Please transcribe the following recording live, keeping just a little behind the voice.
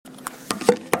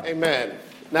Amen.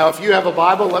 Now, if you have a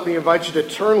Bible, let me invite you to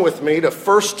turn with me to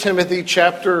 1 Timothy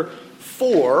chapter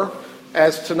 4,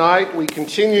 as tonight we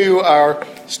continue our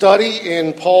study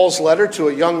in Paul's letter to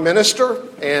a young minister,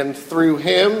 and through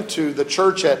him to the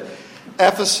church at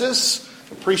Ephesus.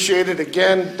 Appreciated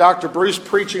again Dr. Bruce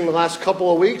preaching the last couple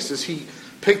of weeks as he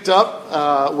picked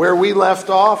up where we left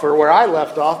off, or where I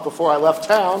left off before I left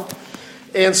town.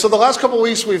 And so the last couple of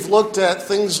weeks we've looked at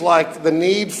things like the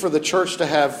need for the church to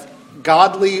have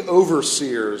godly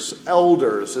overseers,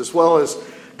 elders, as well as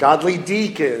godly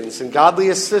deacons and godly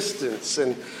assistants,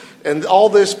 and all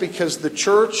this because the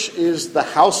church is the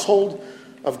household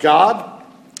of God,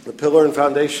 the pillar and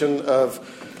foundation of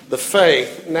the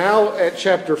faith. Now at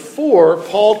chapter 4,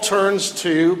 Paul turns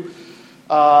to,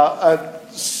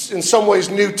 in some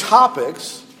ways, new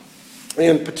topics,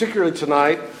 and particularly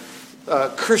tonight,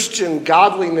 Christian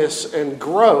godliness and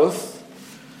growth.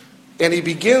 And he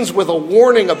begins with a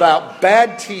warning about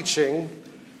bad teaching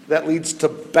that leads to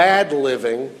bad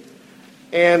living,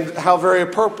 and how very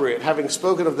appropriate, having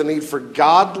spoken of the need for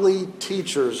godly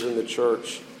teachers in the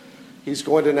church, he's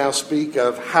going to now speak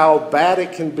of how bad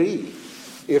it can be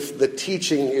if the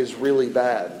teaching is really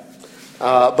bad.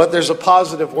 But there's a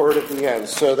positive word at the end.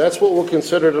 So that's what we'll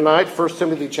consider tonight, 1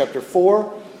 Timothy chapter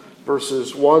 4,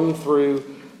 verses 1 through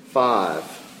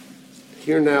 5.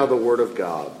 Hear now the word of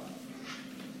God.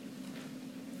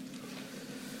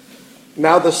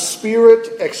 Now the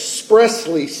Spirit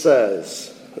expressly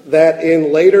says that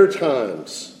in later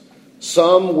times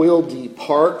some will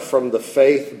depart from the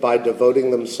faith by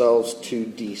devoting themselves to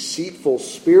deceitful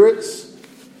spirits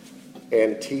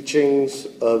and teachings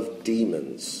of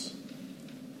demons,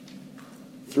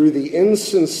 through the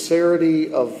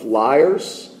insincerity of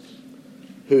liars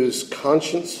whose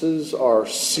consciences are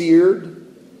seared,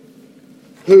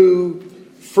 who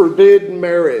forbid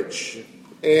marriage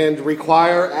and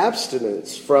require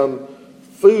abstinence from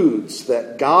foods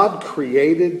that God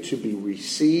created to be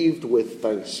received with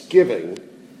thanksgiving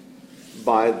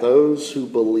by those who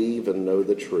believe and know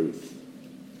the truth.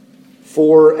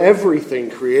 For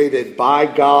everything created by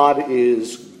God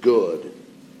is good,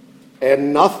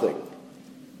 and nothing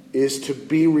is to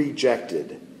be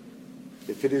rejected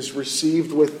if it is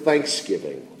received with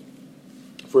thanksgiving,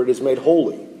 for it is made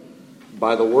holy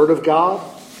by the word of God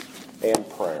and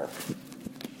prayer.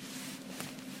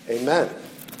 Amen.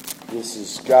 This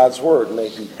is God's word. May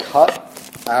he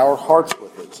cut our hearts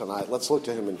with it tonight. Let's look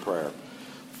to him in prayer.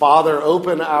 Father,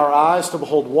 open our eyes to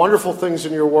behold wonderful things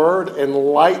in your word.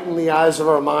 Enlighten the eyes of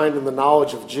our mind in the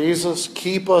knowledge of Jesus.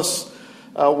 Keep us,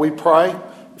 we pray,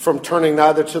 from turning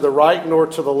neither to the right nor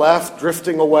to the left,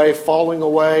 drifting away, falling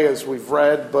away as we've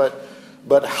read,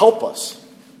 but help us.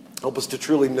 Help us to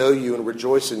truly know you and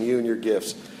rejoice in you and your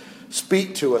gifts.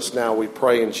 Speak to us now, we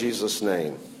pray in Jesus'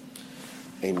 name.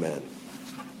 Amen.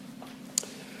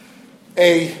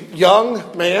 A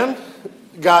young man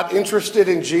got interested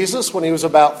in Jesus when he was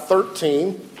about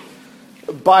 13.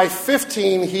 By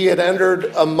 15, he had entered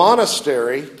a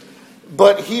monastery,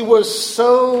 but he was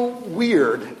so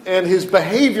weird and his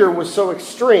behavior was so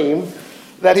extreme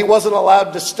that he wasn't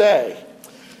allowed to stay.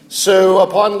 So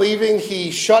upon leaving,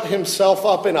 he shut himself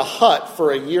up in a hut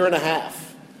for a year and a half.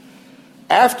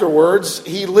 Afterwards,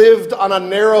 he lived on a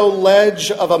narrow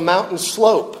ledge of a mountain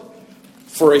slope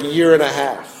for a year and a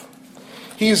half.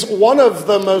 He's one of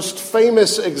the most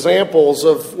famous examples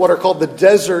of what are called the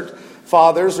Desert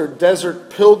Fathers or Desert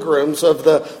Pilgrims of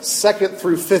the 2nd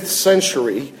through 5th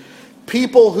century.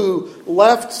 People who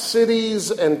left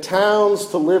cities and towns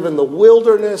to live in the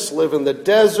wilderness, live in the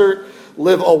desert,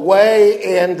 live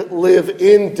away, and live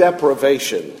in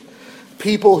deprivation.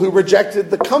 People who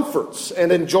rejected the comforts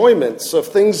and enjoyments of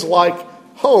things like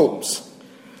homes,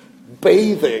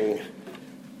 bathing,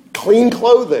 clean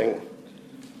clothing,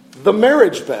 the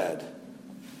marriage bed,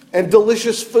 and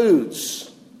delicious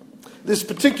foods. This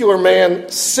particular man,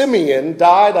 Simeon,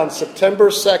 died on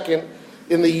September 2nd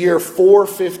in the year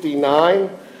 459.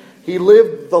 He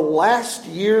lived the last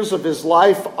years of his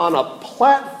life on a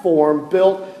platform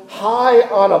built high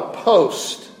on a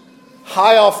post,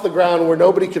 high off the ground where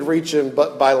nobody could reach him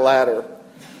but by ladder.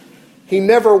 He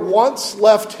never once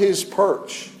left his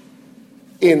perch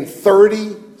in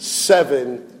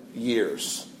 37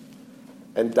 years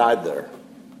and died there.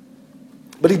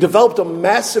 But he developed a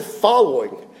massive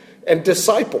following and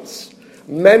disciples.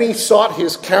 Many sought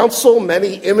his counsel,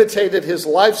 many imitated his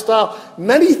lifestyle,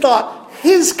 many thought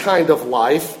his kind of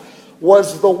life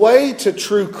was the way to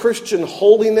true Christian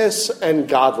holiness and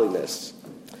godliness.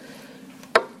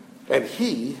 And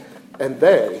he and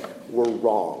they were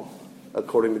wrong,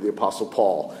 according to the Apostle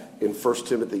Paul in 1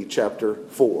 Timothy chapter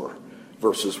 4,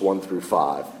 verses 1 through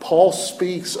 5. Paul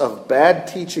speaks of bad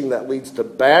teaching that leads to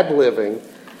bad living,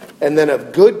 and then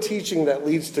of good teaching that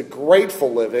leads to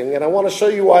grateful living. And I want to show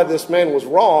you why this man was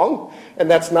wrong, and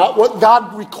that's not what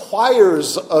God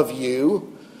requires of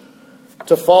you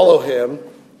to follow him.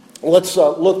 Let's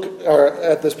look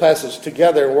at this passage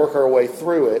together and work our way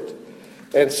through it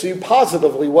and see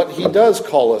positively what he does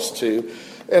call us to.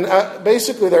 And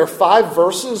basically there are 5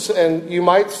 verses, and you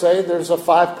might say there's a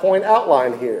 5-point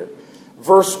outline here.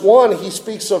 Verse 1, he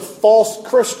speaks of false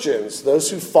Christians,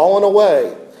 those who've fallen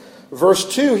away.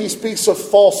 Verse 2, he speaks of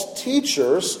false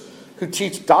teachers who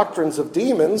teach doctrines of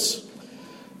demons.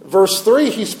 Verse 3,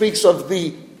 he speaks of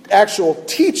the actual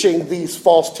teaching these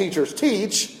false teachers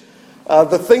teach,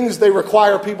 the things they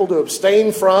require people to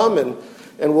abstain from,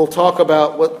 and we'll talk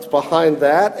about what's behind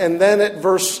that. And then at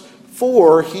verse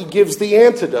 4, he gives the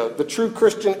antidote, the true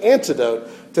Christian antidote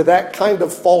to that kind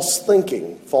of false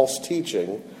thinking, false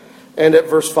teaching. And at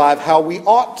verse 5, how we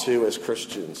ought to, as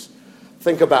Christians,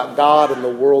 think about God and the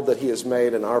world that he has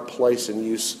made and our place and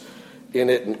use in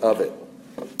it and of it.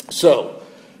 So,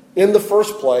 in the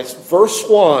first place, verse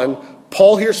 1,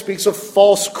 Paul here speaks of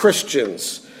false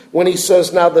Christians when he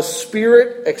says, now the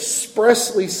Spirit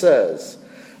expressly says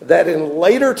that in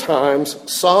later times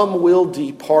some will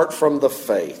depart from the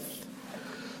faith.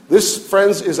 This,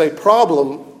 friends, is a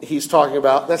problem he's talking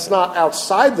about that's not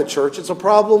outside the church. It's a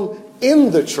problem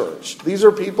in the church. These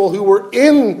are people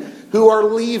who are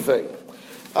leaving.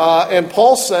 And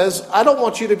Paul says, I don't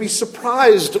want you to be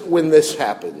surprised when this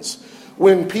happens.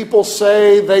 When people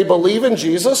say they believe in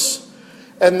Jesus,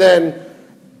 and then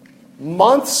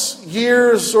months,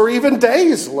 years, or even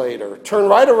days later, turn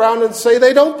right around and say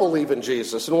they don't believe in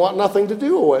Jesus and want nothing to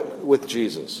do with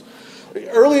Jesus.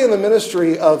 Early in the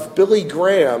ministry of Billy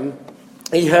Graham,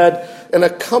 he had he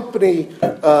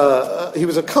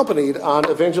was accompanied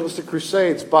on evangelistic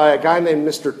crusades by a guy named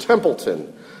Mr.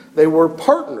 Templeton. They were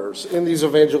partners in these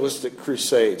evangelistic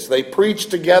crusades. They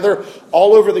preached together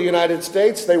all over the United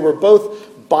States. They were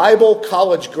both Bible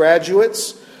college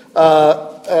graduates,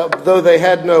 though they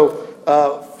had no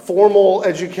formal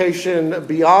education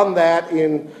beyond that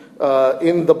in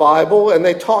the Bible. And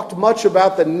they talked much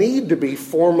about the need to be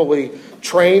formally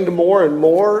trained more and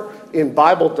more in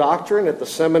Bible doctrine at the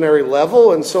seminary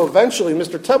level. And so eventually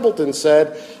Mr. Templeton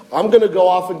said, I'm going to go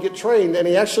off and get trained. And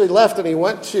he actually left and he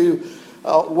went to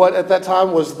what at that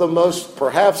time was the most,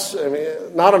 perhaps,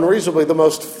 not unreasonably, the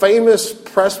most famous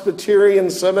Presbyterian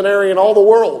seminary in all the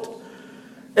world.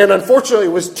 And unfortunately, it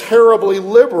was terribly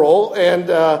liberal. And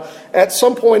at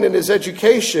some point in his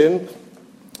education,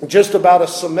 just about a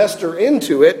semester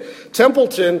into it,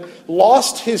 Templeton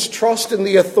lost his trust in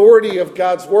the authority of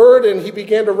God's word, and he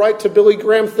began to write to Billy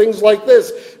Graham things like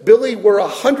this. Billy, we're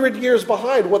 100 years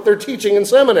behind what they're teaching in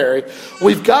seminary.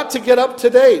 We've got to get up to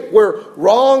date. We're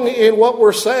wrong in what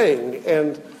we're saying.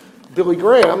 And Billy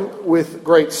Graham, with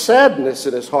great sadness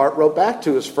in his heart, wrote back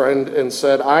to his friend and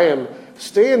said, I am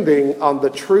standing on the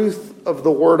truth of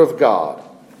the word of God.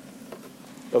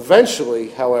 Eventually,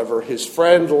 however, his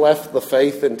friend left the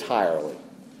faith entirely.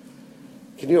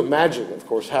 Can you imagine, of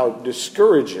course, how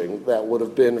discouraging that would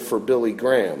have been for Billy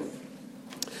Graham?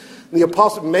 The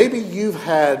apostle, maybe you've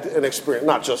had an experience,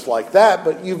 not just like that,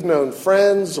 but you've known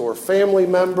friends or family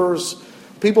members,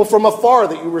 people from afar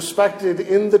that you respected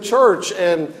in the church,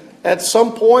 and at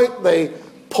some point they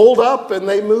pulled up and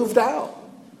they moved out.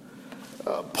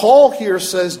 Paul here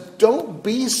says, don't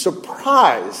be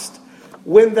surprised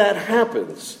when that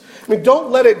happens. Don't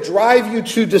let it drive you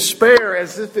to despair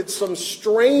as if it's some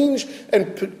strange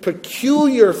and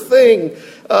peculiar thing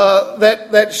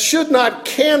that should not,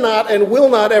 cannot, and will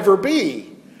not ever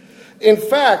be. In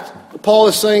fact, Paul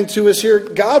is saying to us here,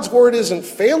 God's word isn't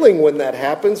failing when that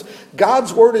happens.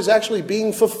 God's word is actually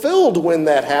being fulfilled when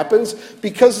that happens,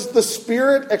 because the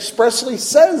Spirit expressly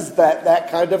says that that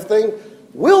kind of thing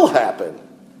will happen.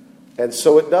 And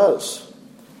so it does.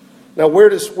 Now, where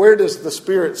does the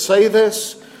Spirit say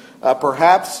this?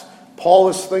 Perhaps Paul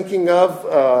is thinking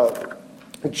of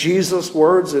Jesus'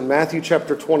 words in Matthew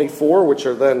chapter 24, which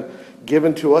are then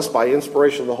given to us by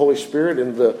inspiration of the Holy Spirit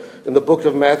in the book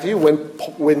of Matthew,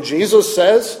 when Jesus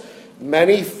says,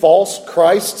 many false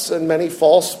Christs and many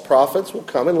false prophets will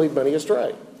come and lead many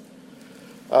astray.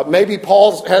 Maybe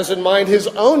Paul has in mind his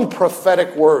own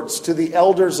prophetic words to the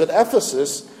elders at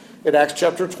Ephesus in Acts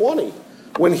chapter 20.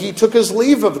 When he took his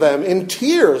leave of them in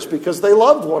tears because they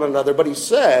loved one another. But he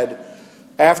said,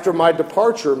 after my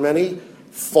departure, many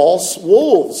false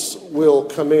wolves will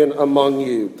come in among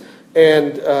you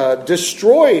and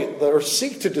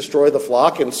seek to destroy the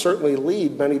flock and certainly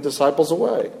lead many disciples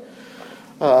away.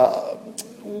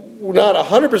 we're not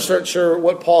 100% sure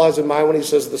what Paul has in mind when he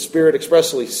says the Spirit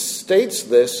expressly states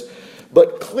this,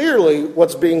 but clearly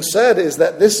what's being said is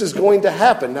that this is going to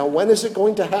happen. Now, when is it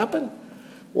going to happen?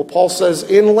 Well, Paul says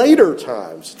in later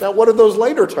times. Now, what are those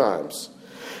later times?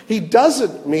 He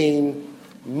doesn't mean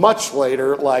much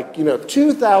later, like,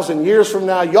 2,000 years from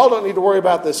now. Y'all don't need to worry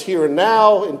about this here and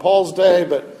now in Paul's day,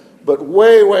 but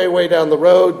way, way, way down the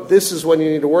road, this is when you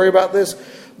need to worry about this.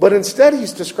 But instead,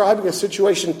 he's describing a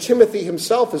situation Timothy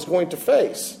himself is going to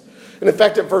face. And in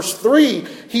fact, at verse 3,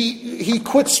 he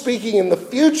quits speaking in the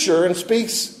future and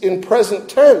speaks in present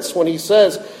tense when he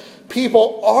says,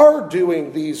 people are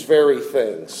doing these very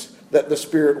things that the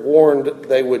Spirit warned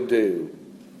they would do.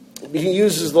 He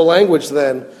uses the language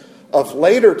then of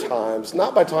later times,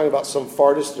 not by talking about some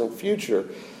far distant future,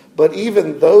 but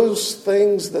even those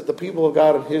things that the people of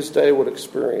God in his day would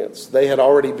experience. They had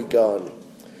already begun.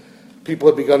 People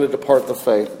had begun to depart the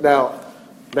faith. Now,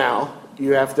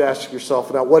 you have to ask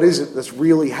yourself, now, what is it that's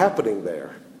really happening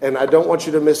there? And I don't want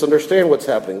you to misunderstand what's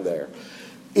happening there.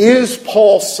 Is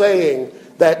Paul saying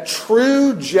that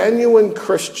true, genuine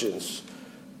Christians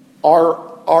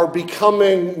are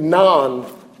becoming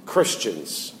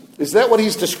non-Christians? Is that what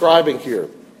he's describing here?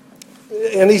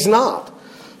 And he's not.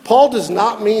 Paul does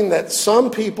not mean that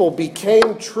some people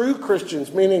became true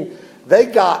Christians, meaning they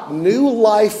got new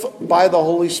life by the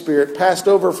Holy Spirit, passed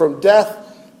over from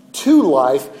death to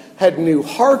life, had new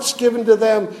hearts given to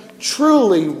them,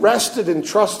 truly rested and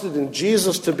trusted in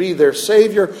Jesus to be their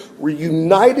Savior, were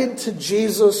united to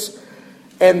Jesus,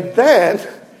 and then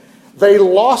they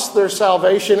lost their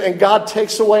salvation and God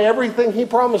takes away everything he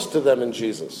promised to them in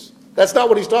Jesus. That's not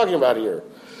what he's talking about here.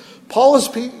 Paul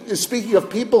is speaking of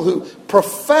people who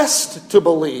professed to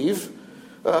believe,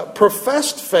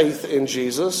 professed faith in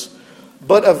Jesus,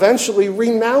 but eventually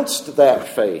renounced that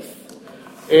faith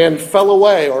and fell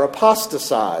away or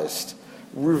apostatized,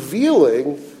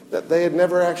 revealing that they had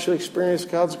never actually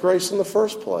experienced God's grace in the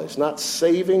first place, not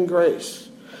saving grace.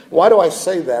 Why do I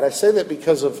say that? I say that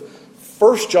because of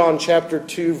 1 John chapter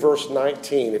 2, verse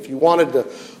 19. If you wanted to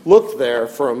look there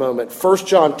for a moment, 1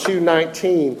 John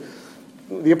 2:19,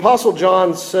 the Apostle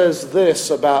John says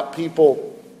this about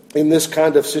people in this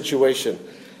kind of situation.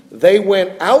 They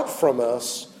went out from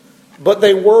us, but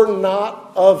they were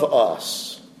not of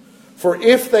us. For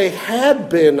if they had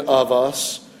been of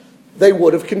us, they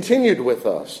would have continued with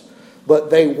us.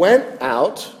 But they went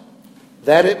out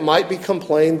that it might be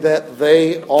complained that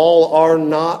they all are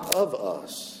not of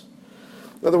us.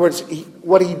 In other words,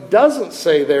 what he doesn't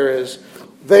say there is,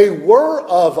 they were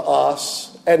of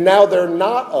us, and now they're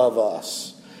not of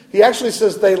us. He actually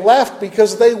says they left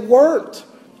because they weren't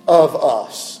of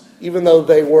us, even though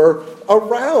they were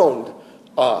around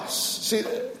us. See,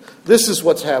 this is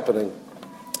what's happening.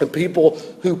 And people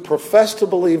who profess to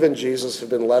believe in Jesus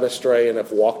have been led astray and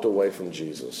have walked away from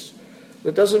Jesus.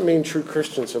 It doesn't mean true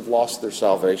Christians have lost their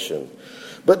salvation.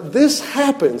 But this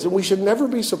happens, and we should never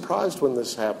be surprised when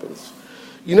this happens.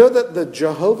 You know that the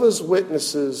Jehovah's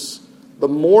Witnesses, the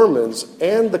Mormons,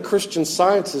 and the Christian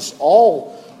Scientists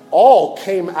all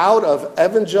came out of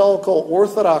evangelical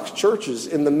Orthodox churches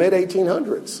in the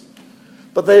mid-1800s.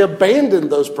 But they abandoned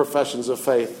those professions of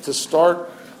faith to start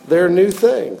their new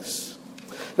things.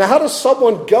 Now, how does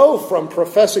someone go from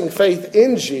professing faith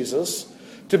in Jesus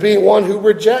to being one who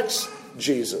rejects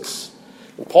Jesus?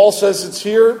 And Paul says it's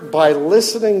here by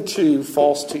listening to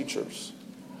false teachers.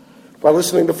 By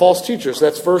listening to false teachers.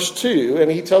 That's verse 2. And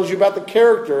he tells you about the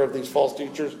character of these false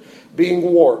teachers being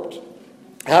warped.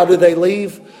 How do they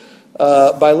leave?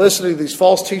 By listening to these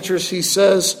false teachers, he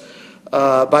says,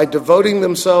 by devoting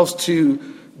themselves to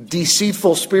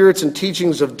deceitful spirits and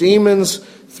teachings of demons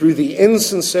through the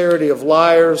insincerity of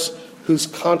liars whose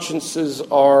consciences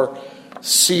are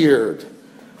seared.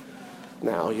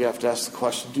 Now, you have to ask the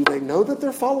question, do they know that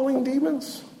they're following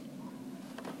demons?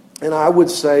 And I would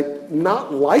say,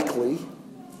 not likely.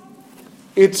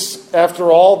 It's,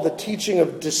 after all, the teaching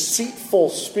of deceitful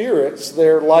spirits.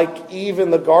 They're like Eve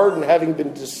in the garden, having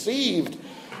been deceived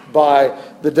by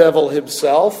the devil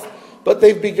himself. But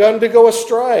they've begun to go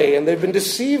astray, and they've been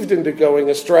deceived into going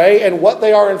astray. And what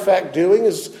they are, in fact, doing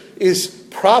is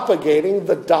propagating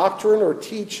the doctrine or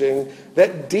teaching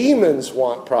that demons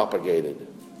want propagated.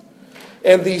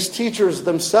 And these teachers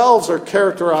themselves are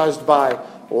characterized by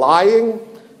lying,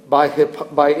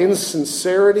 by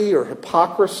insincerity or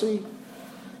hypocrisy,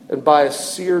 and by a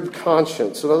seared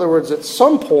conscience. In other words, at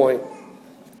some point,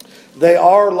 they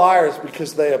are liars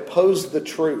because they oppose the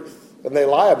truth, and they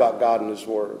lie about God and His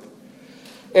Word.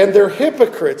 And they're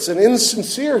hypocrites and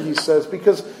insincere, he says,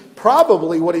 because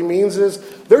probably what he means is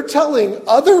they're telling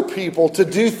other people to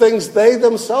do things they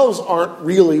themselves aren't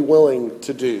really willing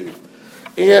to do.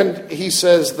 And he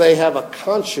says they have a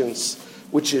conscience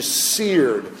which is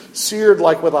seared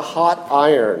like with a hot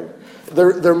iron.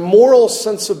 Their moral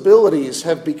sensibilities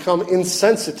have become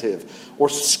insensitive or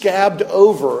scabbed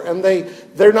over, and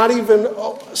they're not even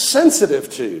sensitive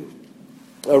to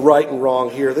right and wrong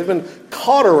here. They've been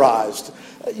cauterized.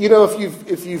 You know,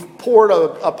 if you've poured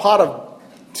a pot of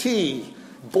tea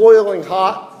boiling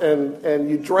hot and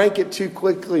you drank it too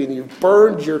quickly and you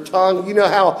burned your tongue, you know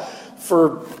how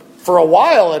for a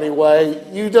while anyway,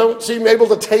 you don't seem able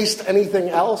to taste anything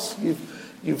else.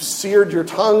 You've seared your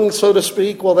tongue, so to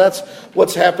speak. Well, that's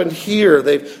what's happened here.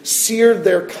 They've seared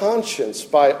their conscience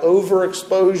by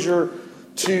overexposure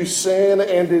to sin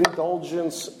and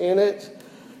indulgence in it.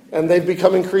 And they've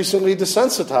become increasingly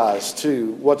desensitized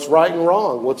to what's right and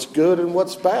wrong, what's good and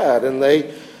what's bad. And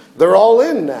they're all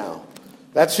in now.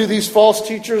 That's who these false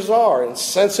teachers are,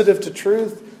 insensitive to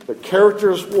truth. Their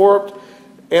character is warped.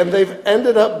 And they've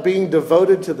ended up being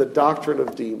devoted to the doctrine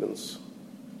of demons.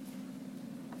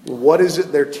 What is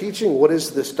it they're teaching? What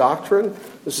is this doctrine?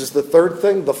 This is the third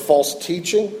thing, the false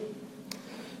teaching.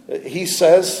 He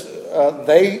says,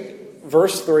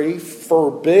 verse 3,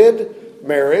 forbid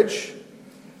marriage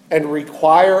and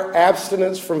require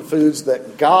abstinence from foods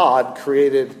that God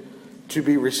created to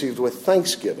be received with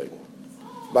thanksgiving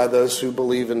by those who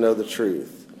believe and know the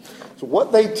truth. So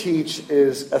what they teach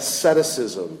is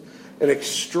asceticism, an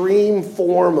extreme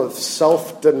form of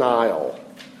self-denial.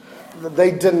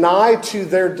 They deny to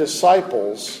their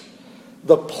disciples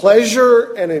the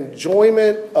pleasure and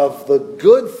enjoyment of the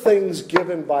good things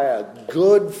given by a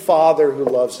good father who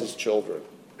loves his children.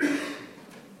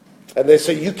 And they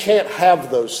say, you can't have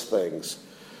those things.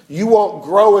 You won't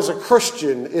grow as a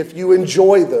Christian if you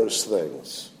enjoy those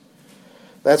things.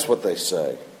 That's what they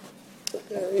say.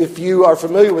 If you are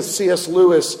familiar with C.S.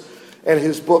 Lewis and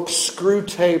his book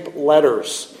Screwtape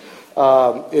Letters,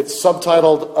 it's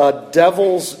subtitled A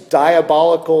Devil's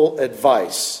Diabolical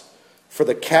Advice for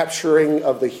the Capturing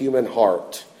of the Human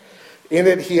Heart. In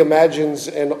it, he imagines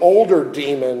an older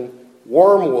demon,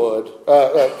 Screwtape,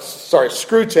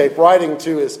 writing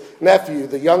to his nephew,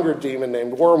 the younger demon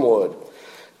named Wormwood.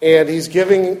 And he's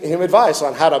giving him advice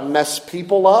on how to mess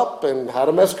people up and how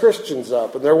to mess Christians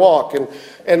up in their walk.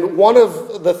 And one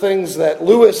of the things that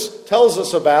Lewis tells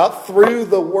us about through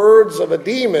the words of a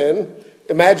demon,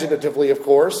 imaginatively of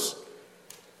course,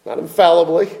 not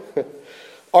infallibly,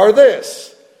 are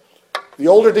this. The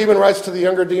older demon writes to the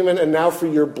younger demon, and now for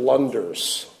your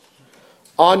blunders.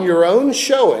 On your own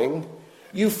showing,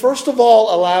 you first of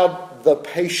all allowed the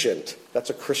patient,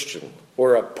 that's a Christian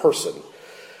or a person,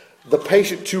 the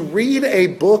patient to read a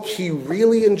book he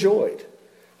really enjoyed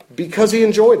because he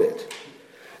enjoyed it,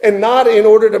 and not in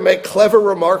order to make clever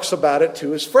remarks about it to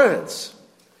his friends.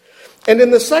 And in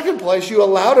the second place, you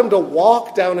allowed him to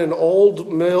walk down to an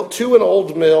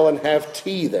old mill and have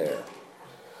tea there.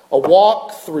 A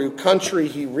walk through country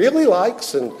he really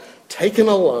likes and taken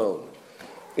alone.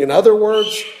 In other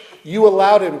words, you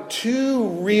allowed him two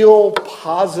real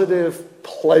positive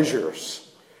pleasures.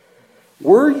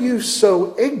 Were you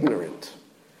so ignorant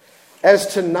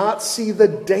as to not see the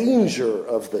danger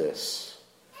of this?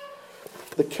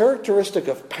 The characteristic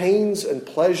of pains and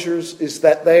pleasures is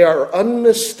that they are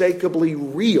unmistakably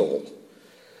real,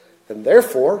 and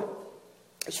therefore,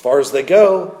 as far as they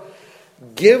go,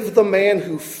 give the man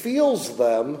who feels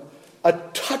them a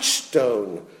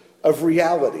touchstone of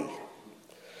reality.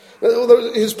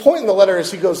 His point in the letter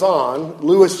as he goes on,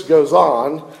 Lewis goes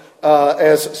on,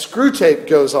 as Screwtape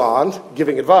goes on,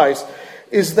 giving advice,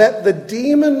 is that the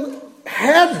demon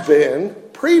had been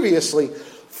previously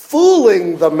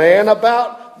fooling the man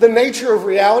about the nature of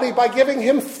reality by giving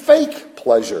him fake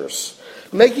pleasures,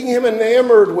 making him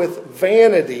enamored with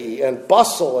vanity and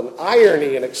bustle and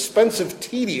irony and expensive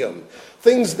tedium,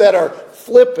 things that are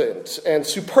flippant and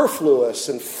superfluous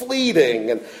and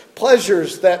fleeting, and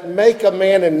pleasures that make a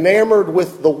man enamored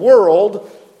with the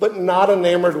world but not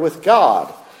enamored with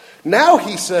God. Now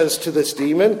he says to this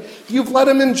demon, you've let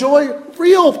him enjoy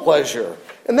real pleasure.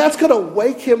 And that's going to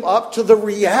wake him up to the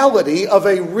reality of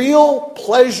a real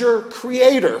pleasure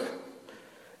creator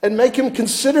and make him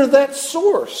consider that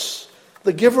source,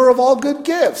 the giver of all good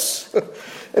gifts.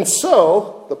 And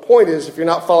so, the point is, if you're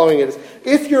not following it, is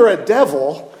if you're a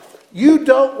devil, you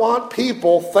don't want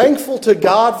people thankful to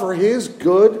God for his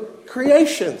good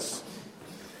creations.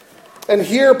 And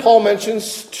here Paul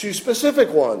mentions two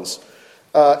specific ones.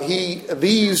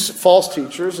 These false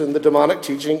teachers, and the demonic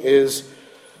teaching is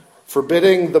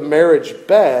forbidding the marriage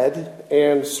bed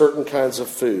and certain kinds of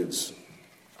foods.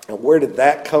 And where did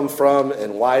that come from,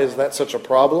 and why is that such a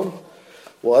problem?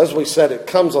 Well, as we said, it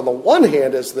comes on the one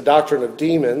hand as the doctrine of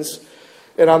demons,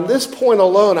 And on this point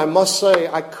alone, I must say,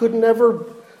 I could never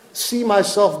see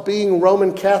myself being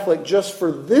Roman Catholic just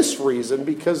for this reason,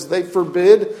 because they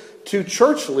forbid to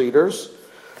church leaders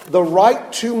the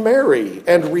right to marry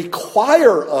and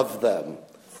require of them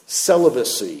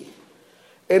celibacy.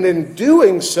 And in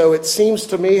doing so, it seems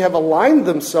to me, have aligned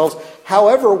themselves,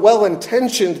 however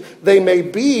well-intentioned they may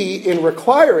be in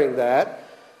requiring that,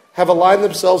 have aligned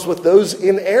themselves with those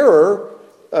in error,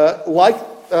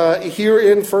 here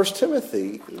in 1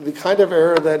 Timothy, the kind of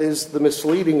error that is the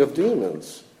misleading of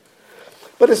demons.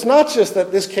 But it's not just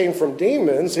that this came from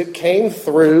demons, it came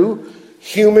through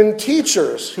human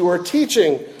teachers who are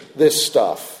teaching this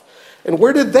stuff. And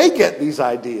where did they get these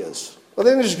ideas? Well,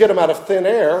 they didn't just get them out of thin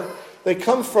air. They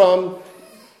come from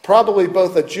probably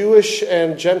both a Jewish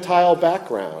and Gentile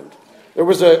background. There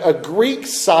was a Greek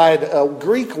side, a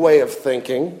Greek way of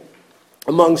thinking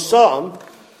among some,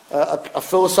 a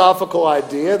philosophical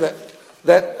idea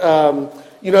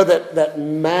that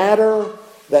matter,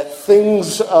 that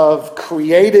things of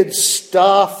created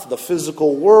stuff, the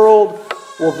physical world,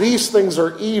 well, these things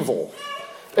are evil.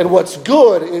 And what's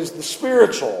good is the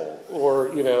spiritual, or,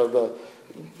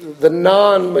 the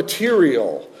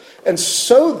non-material. And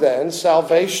so then,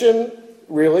 salvation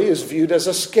really is viewed as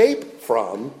escape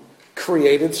from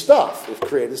created stuff. If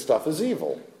created stuff is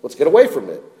evil, let's get away from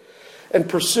it. And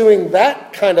pursuing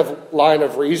that kind of line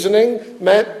of reasoning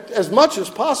meant, as much as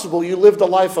possible, you lived a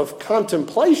life of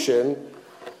contemplation,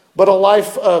 but a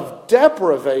life of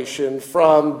deprivation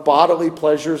from bodily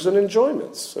pleasures and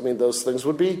enjoyments. I mean, those things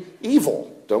would be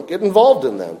evil. Don't get involved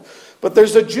in them. But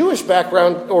there's a Jewish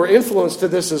background or influence to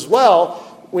this as well.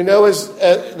 We know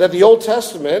that the Old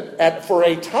Testament, for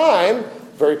a time,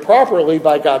 very properly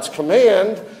by God's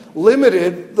command,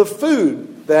 limited the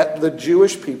food that the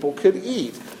Jewish people could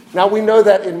eat. Now we know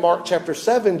that in Mark chapter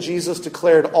 7, Jesus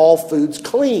declared all foods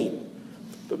clean.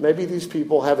 But maybe these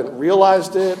people haven't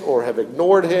realized it, or have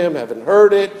ignored him, haven't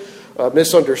heard it,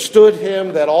 misunderstood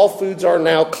him, that all foods are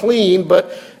now clean.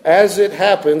 But as it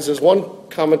happens, as one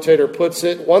commentator puts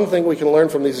it, one thing we can learn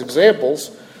from these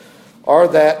examples are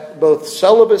that both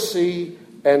celibacy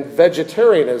and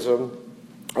vegetarianism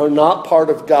are not part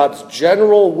of God's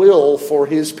general will for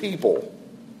his people.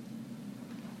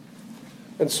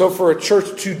 And so for a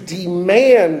church to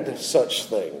demand such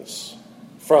things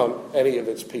from any of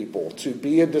its people, to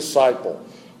be a disciple,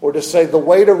 or to say the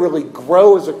way to really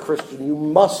grow as a Christian, you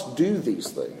must do these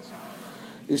things,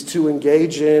 is to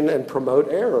engage in and promote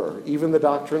error, even the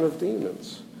doctrine of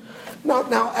demons.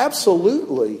 Now,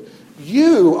 absolutely,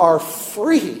 you are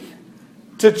free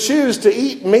to choose to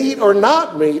eat meat or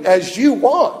not meat as you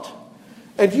want.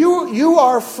 And you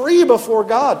are free before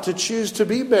God to choose to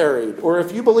be married. Or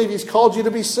if you believe he's called you to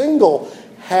be single,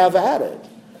 have at it.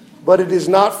 But it is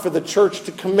not for the church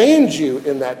to command you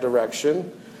in that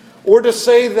direction, or to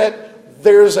say that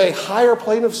there's a higher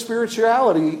plane of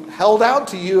spirituality held out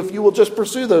to you if you will just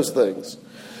pursue those things.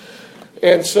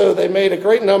 And so they made a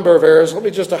great number of errors. Let me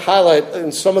just highlight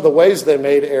in some of the ways they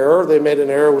made error. They made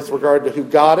an error with regard to who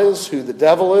God is, who the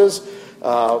devil is.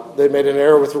 They made an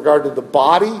error with regard to the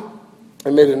body.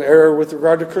 They made an error with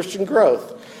regard to Christian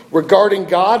growth. Regarding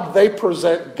God, they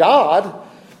present God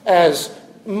as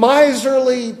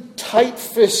miserly,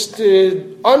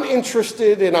 tight-fisted,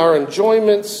 uninterested in our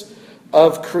enjoyments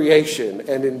of creation.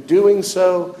 And in doing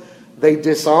so, they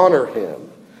dishonor him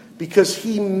because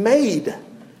he made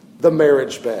the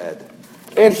marriage bed.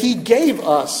 And he gave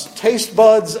us taste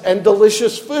buds and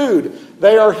delicious food.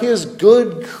 They are his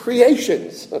good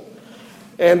creations.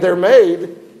 And they're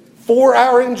made for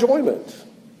our enjoyment.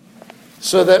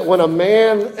 So that when a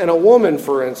man and a woman,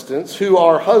 for instance, who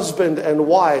are husband and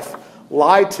wife,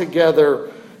 lie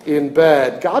together in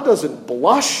bed, God doesn't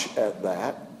blush at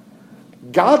that.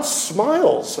 God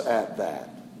smiles at that.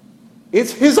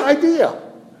 It's his idea.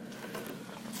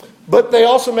 But they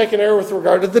also make an error with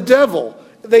regard to the devil.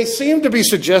 They seem to be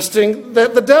suggesting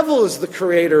that the devil is the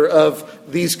creator of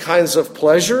these kinds of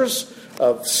pleasures,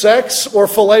 of sex or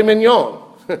filet mignon.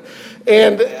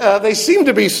 And they seem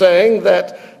to be saying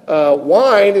that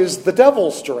wine is the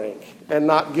devil's drink and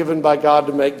not given by God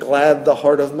to make glad the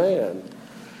heart of man.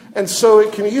 And so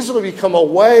it can easily become a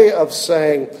way of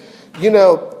saying, on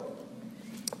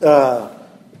the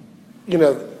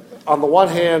one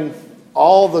hand,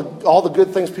 all the good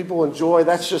things people enjoy,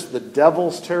 that's just the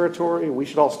devil's territory. We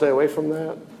should all stay away from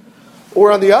that.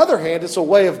 Or on the other hand, it's a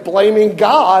way of blaming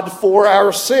God for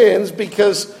our sins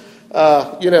because,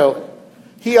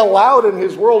 he allowed in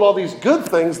his world all these good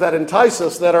things that entice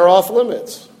us that are off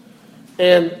limits.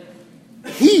 And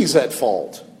he's at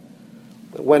fault,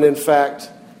 when in fact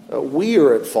we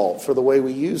are at fault for the way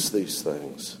we use these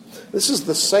things. This is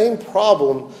the same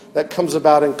problem that comes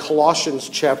about in Colossians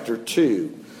chapter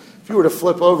 2. If you were to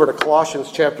flip over to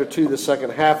Colossians chapter 2, the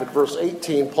second half at verse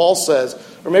 18, Paul says,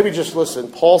 or maybe just listen,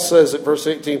 Paul says at verse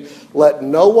 18, "Let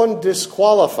no one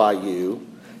disqualify you,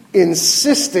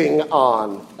 insisting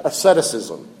on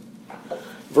asceticism."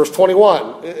 Verse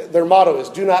 21, their motto is,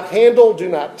 "Do not handle, do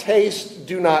not taste,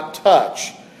 do not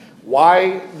touch."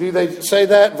 Why do they say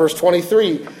that? Verse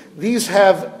 23, "These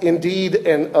have indeed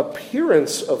an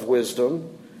appearance of wisdom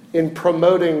in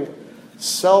promoting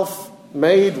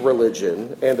self-made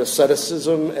religion and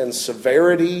asceticism and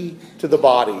severity to the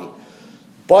body.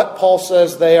 But," Paul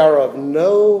says, "they are of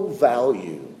no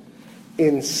value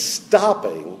in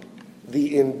stopping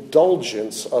the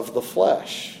indulgence of the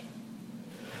flesh."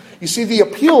 You see, the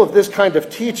appeal of this kind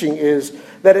of teaching is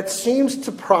that it seems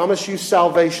to promise you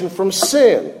salvation from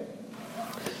sin.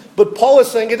 But Paul is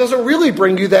saying it doesn't really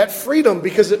bring you that freedom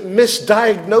because it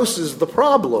misdiagnoses the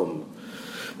problem.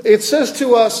 It says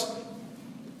to us,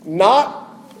 not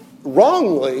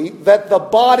wrongly, that the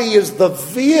body is the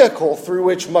vehicle through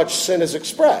which much sin is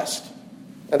expressed.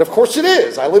 And of course it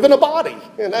is. I live in a body,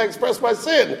 and I express my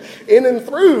sin in and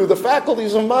through the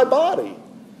faculties of my body.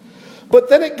 But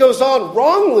then it goes on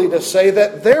wrongly to say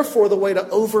that therefore the way to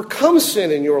overcome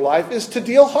sin in your life is to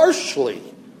deal harshly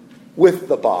with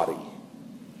the body.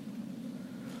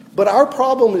 But our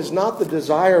problem is not the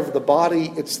desire of the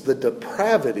body, it's the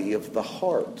depravity of the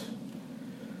heart.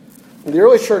 The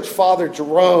early church father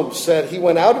Jerome said he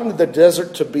went out into the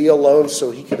desert to be alone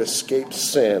so he could escape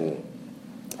sin.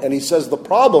 And he says the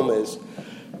problem is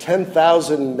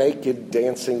 10,000 naked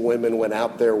dancing women went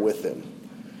out there with him.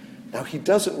 Now, he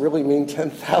doesn't really mean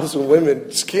 10,000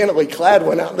 women scantily clad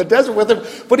went out in the desert with him,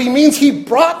 but he means he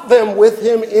brought them with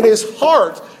him in his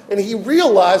heart. And he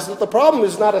realized that the problem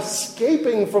is not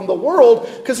escaping from the world,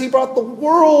 because he brought the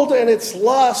world and its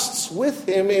lusts with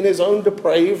him in his own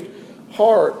depraved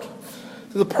heart.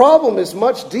 The problem is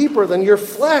much deeper than your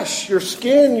flesh, your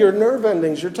skin, your nerve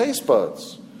endings, your taste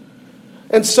buds.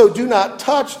 And so do not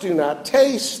touch, do not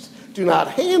taste, do not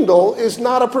handle is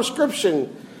not a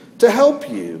prescription to help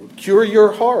you cure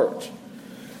your heart.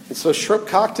 And so shrimp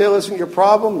cocktail isn't your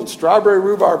problem, and strawberry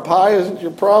rhubarb pie isn't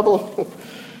your problem.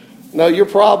 No, your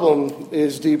problem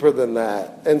is deeper than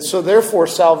that. And so therefore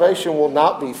salvation will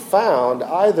not be found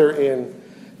either in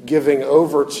giving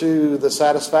over to the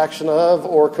satisfaction of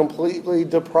or completely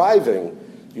depriving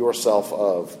yourself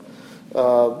of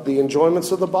the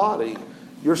enjoyments of the body.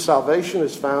 Your salvation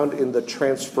is found in the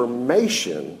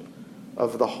transformation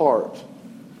of the heart.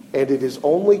 And it is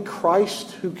only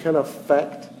Christ who can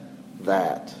effect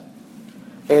that.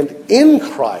 And in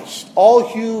Christ,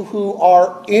 all you who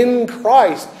are in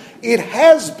Christ, it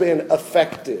has been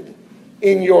effected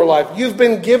in your life. You've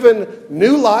been given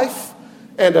new life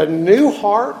and a new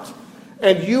heart,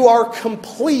 and you are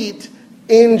complete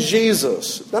in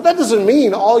Jesus. Now, that doesn't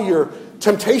mean all your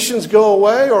temptations go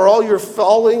away or all your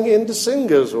falling into sin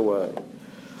goes away.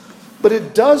 But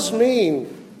it does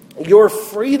mean your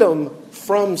freedom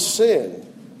from sin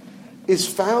is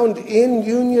found in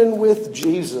union with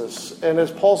Jesus. And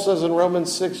as Paul says in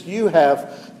Romans 6, you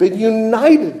have been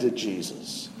united to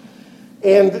Jesus.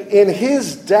 And in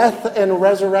his death and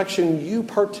resurrection, you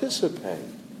participate.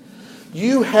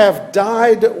 You have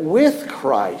died with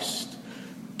Christ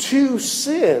to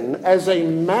sin as a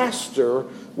master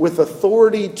with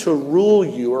authority to rule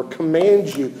you or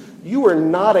command you. You are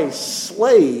not a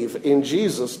slave in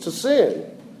Jesus to sin.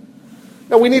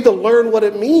 Now, we need to learn what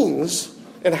it means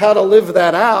and how to live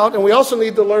that out. And we also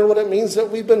need to learn what it means that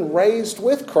we've been raised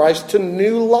with Christ to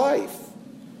new life.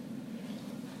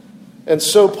 And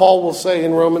so Paul will say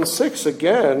in Romans 6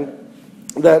 again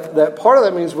that part of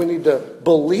that means we need to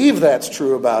believe that's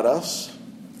true about us.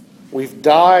 We've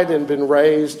died and been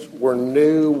raised. We're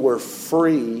new. We're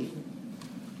free.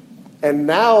 And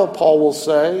now Paul will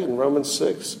say in Romans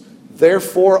 6,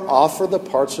 therefore offer the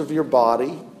parts of your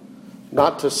body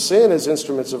not to sin as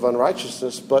instruments of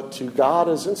unrighteousness, but to God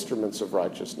as instruments of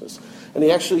righteousness. And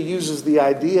he actually uses the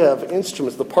idea of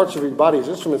instruments, the parts of your body as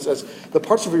instruments, as the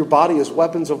parts of your body as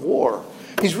weapons of war.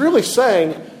 He's really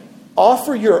saying,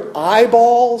 offer your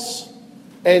eyeballs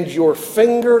and your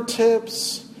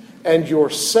fingertips and your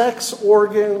sex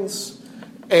organs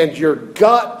and your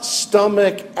gut,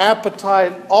 stomach,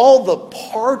 appetite, all the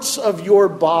parts of your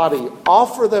body,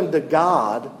 offer them to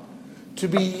God to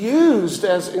be used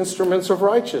as instruments of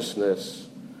righteousness,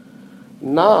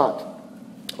 not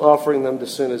offering them to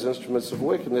sin as instruments of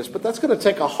wickedness. But that's going to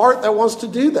take a heart that wants to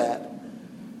do that,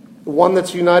 one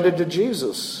that's united to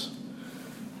Jesus.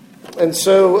 And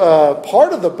so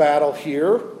part of the battle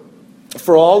here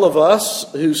for all of us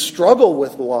who struggle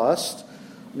with lust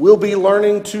we'll be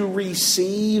learning to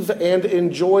receive and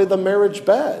enjoy the marriage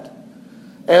bed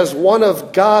as one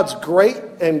of God's great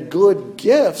and good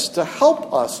gifts to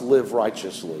help us live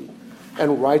righteously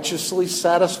and righteously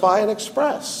satisfy and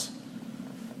express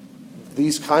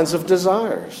these kinds of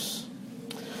desires.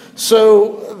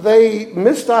 So they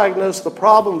misdiagnosed the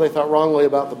problem. They thought wrongly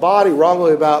about the body,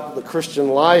 wrongly about the Christian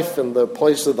life and the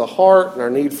place of the heart and our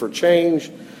need for change.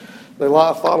 They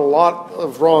thought a lot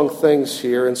of wrong things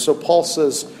here. And so Paul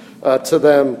says to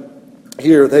them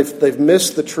here, they've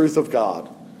missed the truth of God.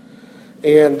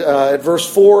 And at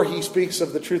verse 4, he speaks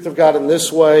of the truth of God in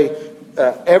this way.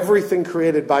 Everything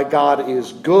created by God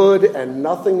is good, and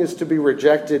nothing is to be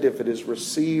rejected if it is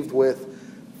received with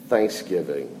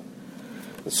thanksgiving.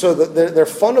 So their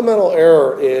fundamental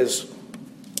error is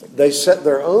they set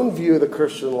their own view of the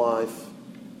Christian life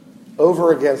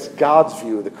over against God's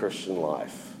view of the Christian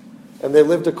life. And they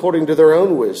lived according to their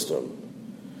own wisdom.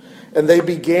 And they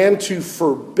began to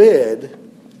forbid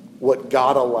what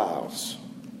God allows.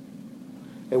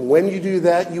 And when you do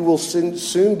that, you will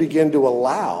soon begin to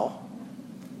allow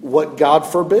what God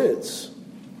forbids.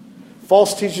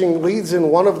 False teaching leads in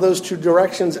one of those two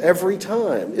directions every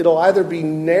time. It'll either be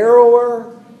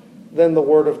narrower than the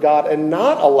Word of God and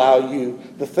not allow you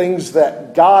the things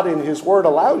that God in His Word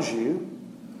allows you,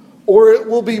 or it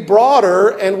will be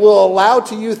broader and will allow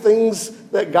to you things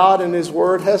that God in His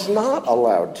Word has not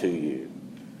allowed to you.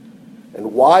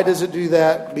 And why does it do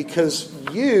that? Because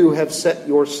you have set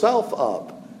yourself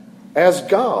up as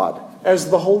God, as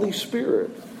the Holy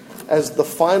Spirit, as the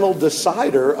final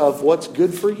decider of what's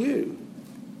good for you.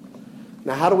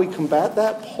 Now, how do we combat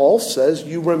that? Paul says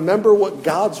you remember what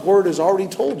God's Word has already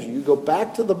told you. You go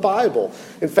back to the Bible.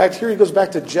 In fact, here he goes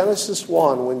back to Genesis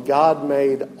 1 when God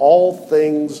made all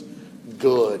things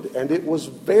good, and it was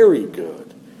very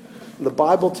good. And the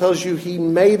Bible tells you He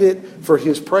made it for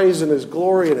His praise and His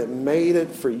glory, and it made it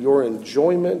for your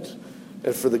enjoyment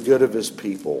and for the good of His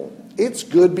people. It's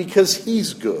good because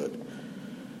He's good.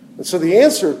 And so the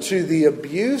answer to the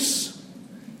abuse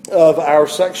of our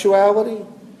sexuality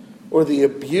or the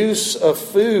abuse of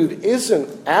food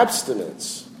isn't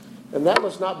abstinence. And that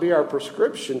must not be our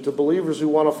prescription to believers who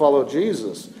want to follow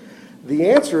Jesus.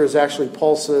 The answer is actually,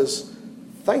 Paul says,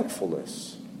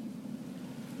 thankfulness.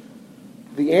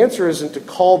 The answer isn't to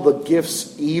call the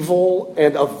gifts evil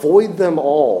and avoid them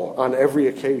all on every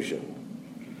occasion.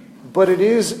 But it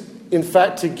is, in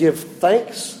fact, to give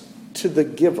thanks to the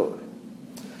giver.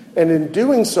 And in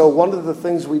doing so, one of the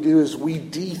things we do is we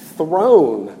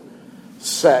dethrone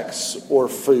sex or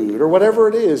food or whatever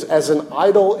it is as an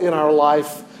idol in our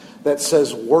life that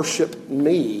says, worship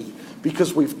me,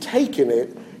 because we've taken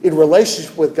it in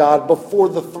relationship with God before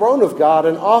the throne of God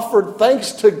and offered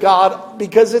thanks to God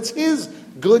because it's His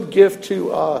good gift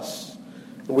to us.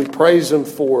 And we praise Him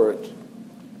for it.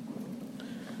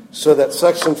 So that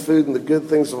sex and food and the good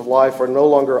things of life are no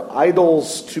longer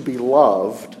idols to be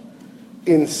loved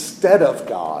instead of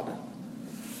God,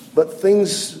 but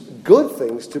things, good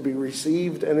things to be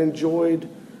received and enjoyed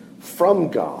from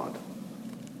God.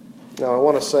 Now, I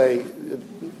want to say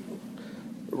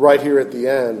right here at the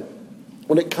end,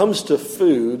 when it comes to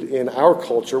food in our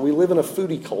culture, we live in a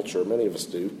foodie culture, many of us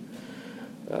do.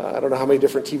 I don't know how many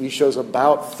different TV shows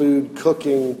about food,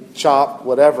 cooking, chop,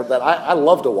 whatever, that I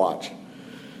love to watch.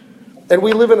 And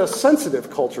we live in a sensitive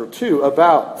culture, too,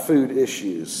 about food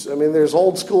issues. I mean, there's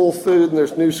old school food and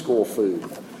there's new school food.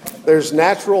 There's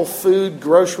natural food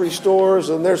grocery stores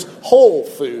and there's whole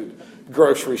food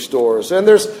grocery stores. And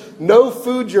there's no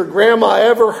food your grandma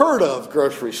ever heard of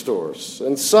grocery stores.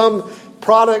 And some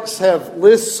products have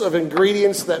lists of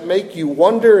ingredients that make you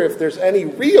wonder if there's any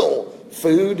real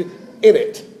food in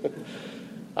it.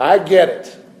 I get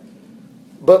it.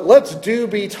 But let's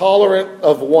be tolerant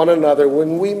of one another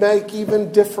when we make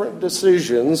even different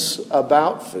decisions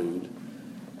about food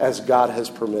as God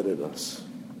has permitted us.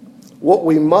 What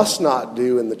we must not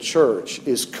do in the church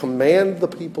is command the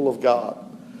people of God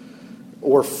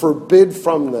or forbid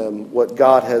from them what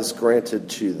God has granted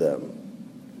to them.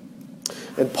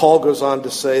 And Paul goes on to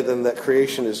say then that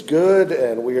creation is good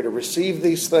and we are to receive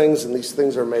these things, and these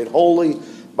things are made holy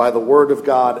by the word of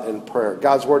God and prayer.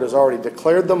 God's word has already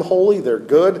declared them holy. They're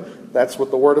good. That's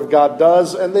what the word of God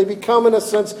does. And they become, in a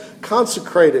sense,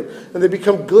 consecrated. And they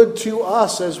become good to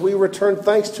us as we return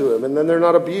thanks to Him. And then they're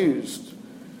not abused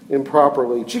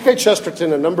improperly. G.K.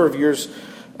 Chesterton, a number of years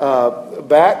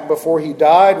back before he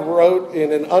died, wrote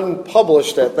in an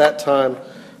unpublished, at that time,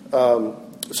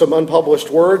 some unpublished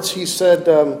words. He said,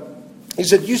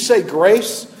 you say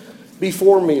grace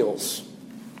before meals.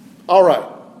 All right.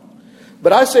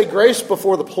 But I say grace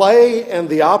before the play and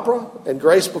the opera, and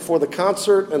grace before the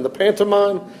concert and the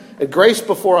pantomime, and grace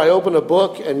before I open a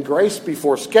book, and grace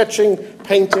before sketching,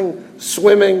 painting,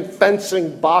 swimming,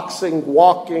 fencing, boxing,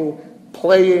 walking,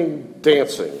 playing,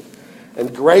 dancing,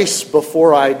 and grace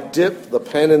before I dip the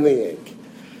pen in the ink.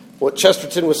 What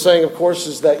Chesterton was saying, of course,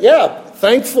 is that,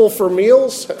 thankful for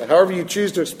meals, however you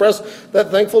choose to express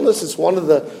that thankfulness. It's one of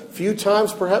the few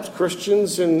times perhaps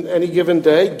Christians in any given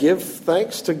day give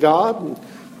thanks to God, and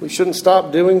we shouldn't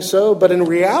stop doing so. But in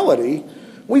reality,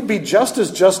 we'd be just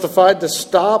as justified to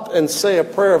stop and say a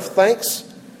prayer of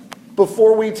thanks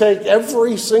before we take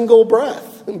every single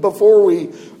breath, before we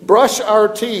brush our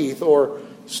teeth or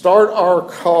start our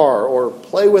car or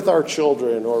play with our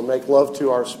children or make love to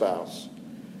our spouse.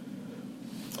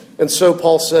 And so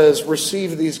Paul says,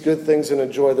 receive these good things and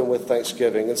enjoy them with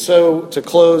thanksgiving. And so, to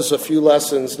close, a few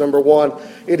lessons. Number one,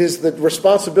 it is the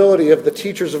responsibility of the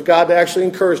teachers of God to actually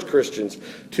encourage Christians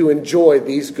to enjoy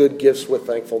these good gifts with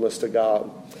thankfulness to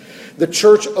God. The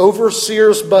church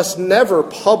overseers must never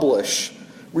publish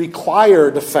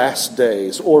required fast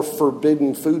days or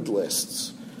forbidden food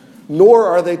lists, nor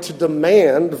are they to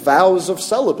demand vows of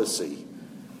celibacy,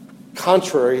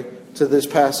 contrary to this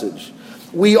passage.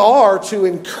 We are to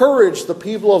encourage the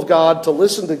people of God to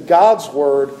listen to God's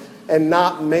word and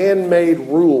not man-made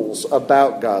rules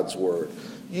about God's word.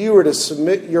 You are to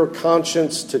submit your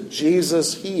conscience to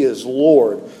Jesus. He is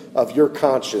Lord of your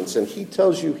conscience, and he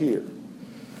tells you here.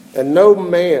 And no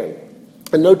man,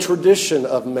 and no tradition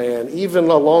of man, even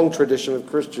a long tradition of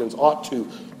Christians, ought to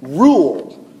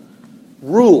rule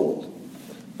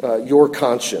your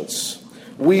conscience.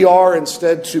 We are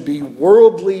instead to be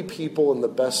worldly people in the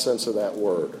best sense of that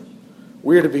word.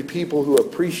 We are to be people who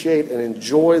appreciate and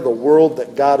enjoy the world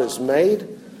that God has made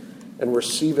and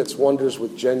receive its wonders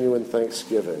with genuine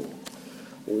thanksgiving.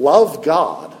 Love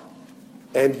God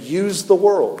and use the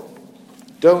world.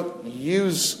 Don't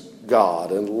use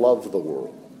God and love the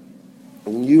world.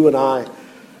 And you and I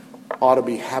ought to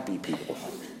be happy people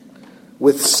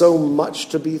with so much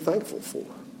to be thankful for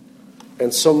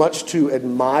and so much to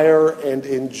admire and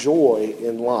enjoy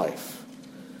in life,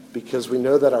 because we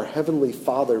know that our Heavenly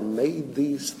Father made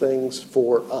these things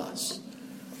for us,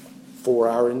 for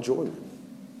our enjoyment.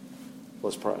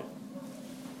 Let's pray.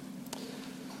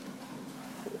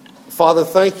 Father,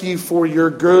 thank you for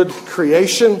your good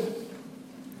creation.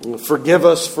 Forgive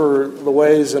us for the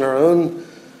ways in our own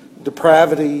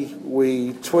depravity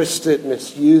we twist it,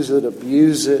 misuse it,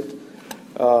 abuse it,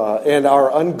 and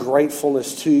our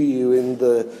ungratefulness to you in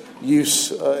the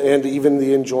use and even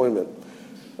the enjoyment.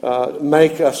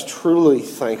 Make us truly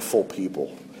thankful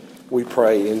people, we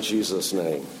pray in Jesus'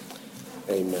 name.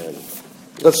 Amen.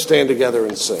 Let's stand together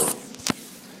and sing.